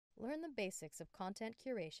learn the basics of content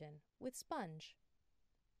curation with Spundge.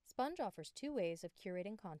 Spundge offers two ways of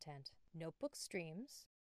curating content: notebook streams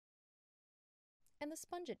and the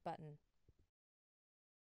Spundge It button.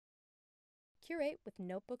 Curate with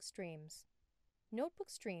notebook streams. Notebook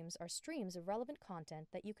streams are streams of relevant content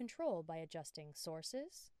that you control by adjusting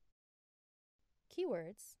sources,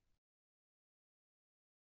 keywords,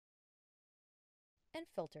 and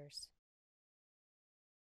filters.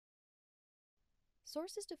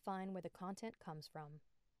 Sources define where the content comes from.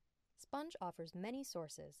 Spundge offers many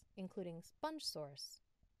sources, including Spundge Source,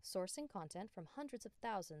 sourcing content from hundreds of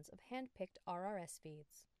thousands of hand-picked RRS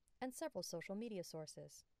feeds, and several social media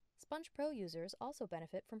sources. Spundge Pro users also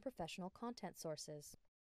benefit from professional content sources.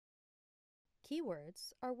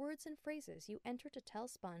 Keywords are words and phrases you enter to tell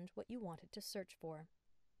Spundge what you want it to search for.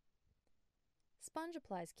 Spundge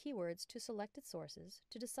applies keywords to selected sources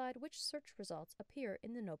to decide which search results appear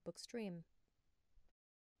in the notebook stream.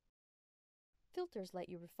 Filters let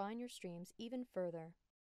you refine your streams even further.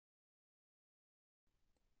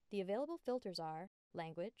 The available filters are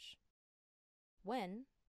language, when,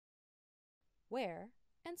 where,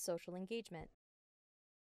 and social engagement.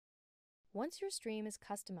 Once your stream is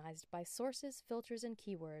customized by sources, filters, and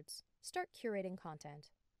keywords, start curating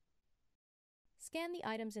content. Scan the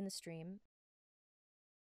items in the stream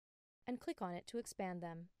and click on it to expand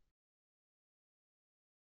them.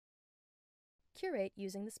 Curate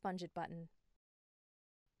using the Spundge It button.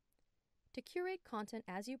 To curate content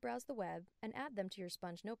as you browse the web and add them to your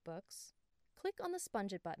Spundge notebooks, click on the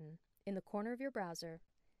Spundge It button in the corner of your browser.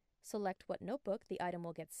 Select what notebook the item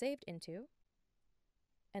will get saved into,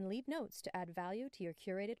 and leave notes to add value to your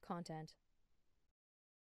curated content.